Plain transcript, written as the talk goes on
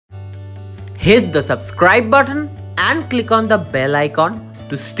Hit the subscribe button and click on the bell icon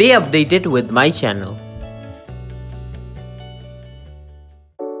to stay updated with my channel.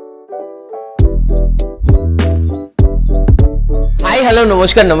 Hi, hello,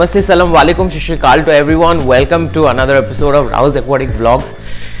 namaskar, namaste, salam, walaikum, shishikal to everyone. Welcome to another episode of Rahul's Aquatic Vlogs.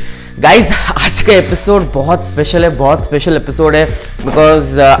 Guys आज का episode बहुत special है, बहुत special episode है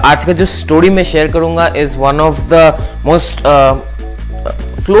because आज का जो story मैं शेयर करूंगा is one of the most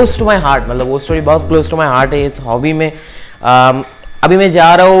close to my heart. मतलब वो स्टोरी बहुत क्लोज टू माई हार्ट है. इस हॉबी में अभी मैं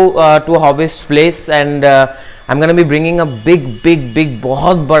जा रहा हूँ to hobbyist place and I am gonna be bringing a big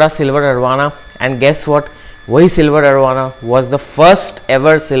बहुत बड़ा silver arowana. And guess what, वही silver arowana was the first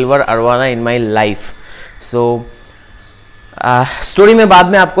ever silver arowana in my life. So story में बाद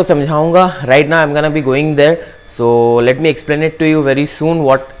में आपको समझाऊंगा. Right now I am gonna be going there, so let me explain it to you very soon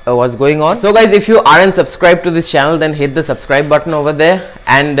what was going on. So guys, if you aren't subscribed to this channel, then hit the subscribe button over there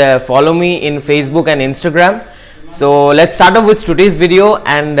and follow me in Facebook and Instagram. So let's start off with today's video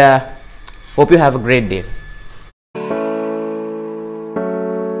and hope you have a great day.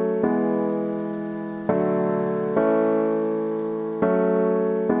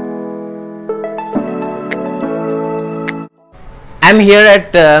 I'm here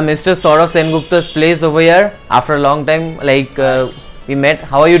at Mr. Saurav Sengupta's place over here after a long time. Like we met.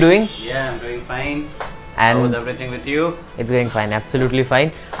 How are you doing? Yeah, I'm doing fine. And how is everything with you? It's going fine, absolutely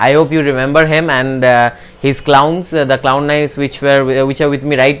fine. I hope you remember him and his clowns, the clown knives which are with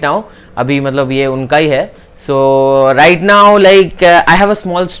me right now. अभी मतलब ये उनका ही है. So right now, like I have a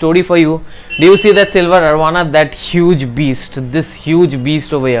small story for you. Do you see that silver arowana? That huge beast, this huge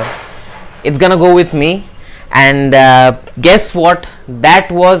beast over here. It's gonna go with me. And guess what, that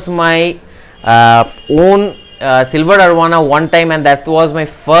was my own silver arowana one time, and that was my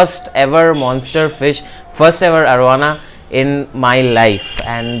first ever monster fish, first ever arowana in my life.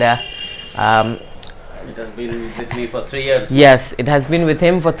 And it has been with me for 3 years. Yes, it has been with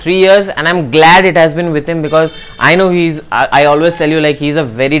him for 3 years, and I'm glad it has been with him because I know I always tell you, like, he's a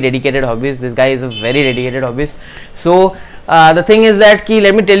very dedicated hobbyist. This guy is a very dedicated hobbyist. So the thing is that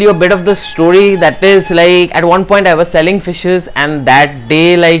let me tell you a bit of the story. That is, like, at one point I was selling fishes, and that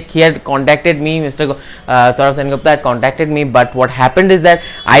day, like, he had contacted me. Mr. Saurav Sengupta had contacted me, but what happened is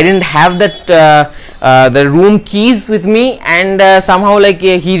that I didn't have that the room keys with me, and somehow, like,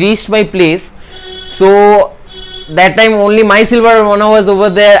 he reached my place. So that time only my silver arowana was over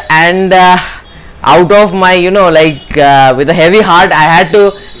there, and out of my, with a heavy heart, I had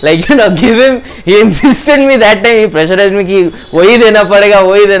to, give him. He insisted me that time, he pressurized me कि वही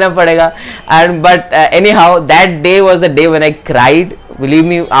देना पड़ेगा. And but anyhow, that day was the day when I cried. Believe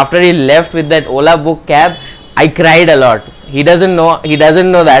me, after he left with that Ola book cab, I cried a lot. He doesn't know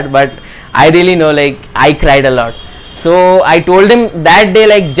that, but I really know, like, I cried a lot. So I told him that day,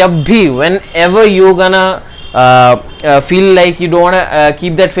 like, jab bhi, whenever you gonna feel like you don't want to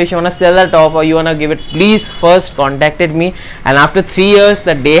keep that fish, you want to sell that off, or you want to give it, please first contacted me. And after 3 years,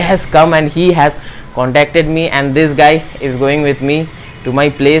 the day has come and he has contacted me, and this guy is going with me to my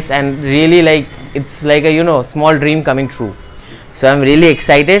place, and really, like, it's like a small dream coming true. So I'm really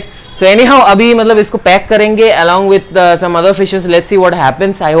excited. So anyhow, abhi matlab isko pack karenge along with some other fishes. Let's see what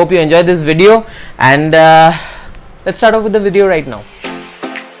happens. I hope you enjoyed this video, and let's start off with the video right now.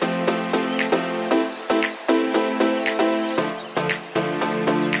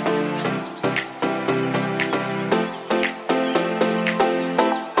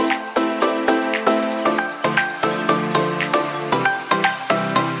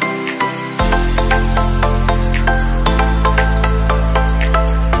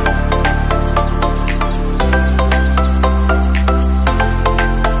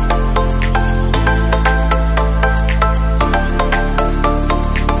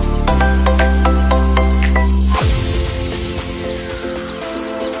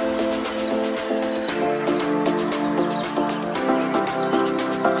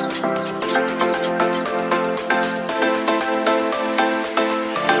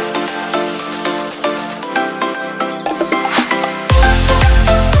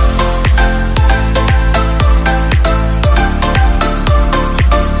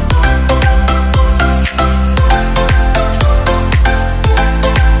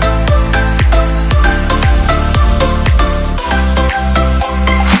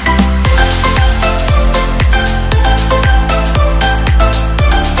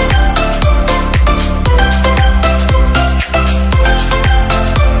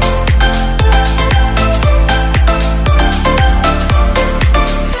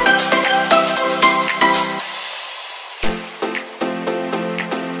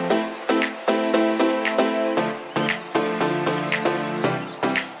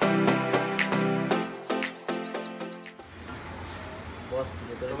 বস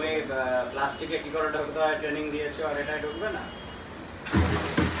ভিতরে তুমি প্লাস্টিকে কি করে ঢুকতে হয় training দিয়েছো আর এটা ঢুকবে না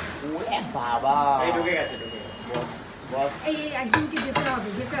ওরে বাবা এই ঢুকে গেছে বস বস এই একদিন কি যেতে হবে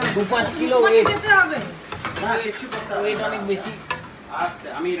 2-5 কিলো ওয়েট যেতে হবে না কিছু করতে হবে ওয়েট অনেক বেশি আস্তে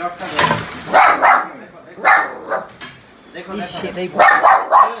আমি রডটা দেখো সেটাই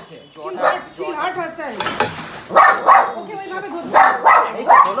হয়েছে She hurt herself. ওকে ওইভাবে ধরতে এই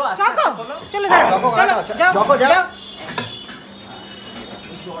তো চলো আস্তে আস্তে চলো চলো যাও যাও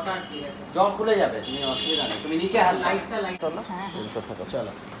জল খুলে যাবে তুমি অসুবিধা নেই তুমি নিচে হাত লাইটটা চলো হ্যাঁ উল্টো থাকো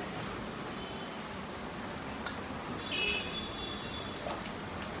চলো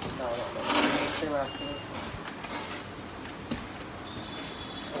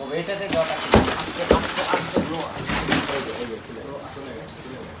ও বেটাতে জলটা আস্তে আস্তে আস্তে ব্লো এই যে খুলে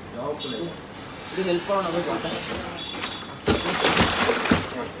যাও খুলে একটু হেল্প করো না ভাই জলটা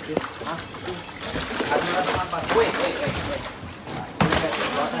আস্তে আপনারা তোমার পাস ওয়েট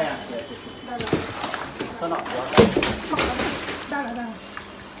জলটাই আসছে শোনো দাঁড়া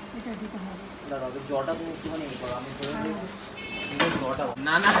এটা দিতে হবে দাঁড়াও জলটা তুমি একটুখানি ইয়ে করো আমি ধরে নিয়েছি জলটা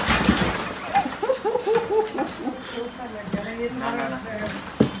না না না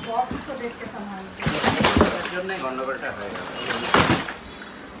বক্স তো দেখতে সম্মান এর জন্যই গন্ডগোলটা হয়ে গেল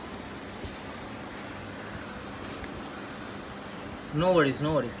নো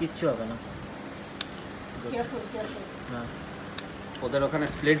ওয়ারিজ কিচ্ছু হবে না কেয়ারফুল না ওদের ওখানে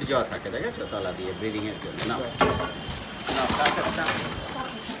স্প্লিট জ থাকে দেখেছো তলা দিয়ে ব্রিদিং এর জন্য না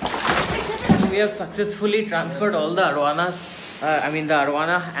We have successfully transferred all the arowanas. The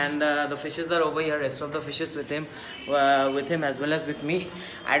arowana and the fishes are over here. Rest of the fishes with him as well as with me.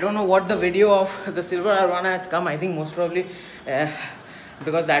 I don't know what the video of the silver arowana has come. I think most probably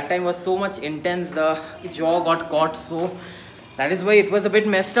because that time was so much intense. The jaw got caught, so that is why it was a bit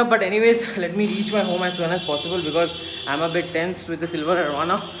messed up. But anyways, let me reach my home as soon as possible because I'm a bit tense with the silver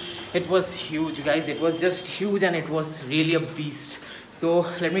arowana. It was huge, guys. It was just huge and it was really a beast. So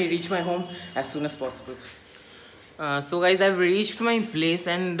let me reach my home as soon as possible. So guys, I've reached my place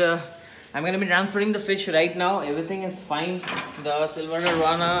and I'm going to be transferring the fish right now. Everything is fine. The silver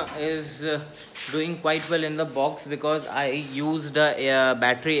arowana is doing quite well in the box because I used a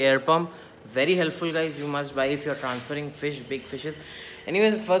battery air pump. Very helpful, guys. You must buy if you're transferring fish, big fishes.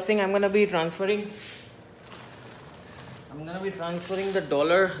 Anyways, first thing I'm going to be transferring the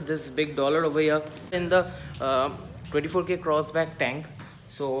dollar, this big dollar over here in the 24K crossback tank.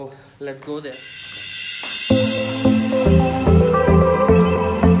 So let's go there.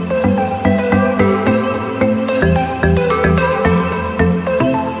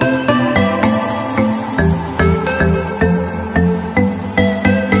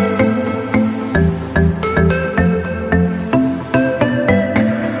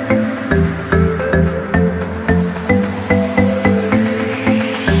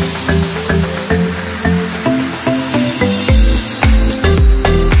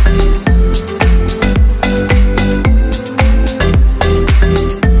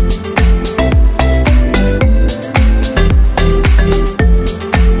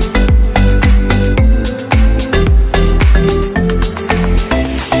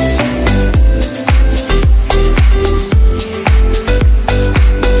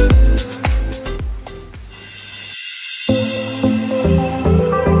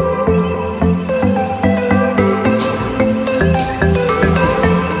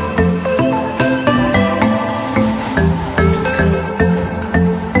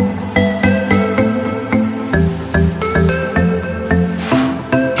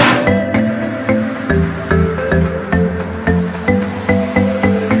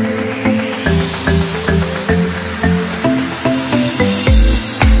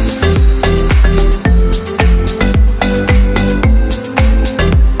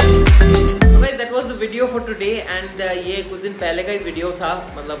 ये कुछ दिन पहले का ही video था,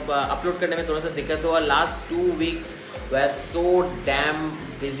 मतलब upload करने में थोड़ा सा दिक्कत हुआ. Last 2 weeks were so damn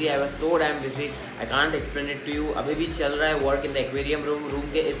busy. I was so damn busy. I can't explain it to you. अभी भी चल रहा है work in the aquarium room. Room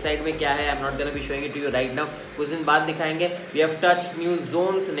के इस साइड में क्या है, I am not gonna be showing it to you right now. कुछ दिन बाद दिखाएंगे. We have touched new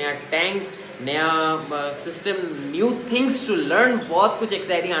Jones, नया टैंक्स, नया system, new things to learn. बहुत कुछ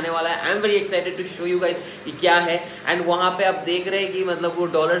एक्साइटिंग आने वाला है. I am very excited to show you guys कि क्या है. एंड वहाँ पे आप देख रहे हैं कि मतलब वो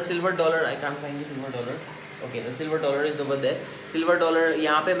dollar, silver dollar, I can't find the silver dollar. Okay, the silver dollar is over there. Silver dollar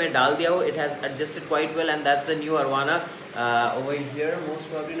यहाँ पे मैं डाल दिया हूँ. It has adjusted quite well and that's the new arowana over here. Most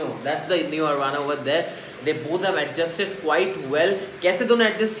probably no, that's the new Arwana over there. They both have adjusted quite well. कैसे दोनों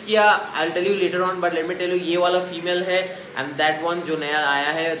adjust किया I'll tell you later on, but let me tell you ये वाला female है and that one जो नया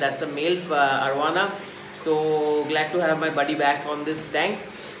आया है that's a male Arwana. So glad to have my buddy back on this tank.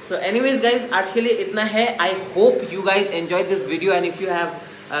 So anyways guys, आज के लिए इतना है. I hope you guys enjoyed this video, and if you have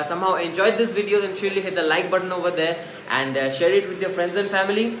somehow enjoyed this video, then surely hit the like button over there and share it with your friends and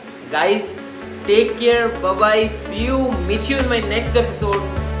family. Guys, take care. Bye bye. See you. Meet you in my next episode.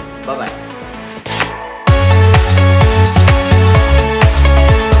 Bye bye.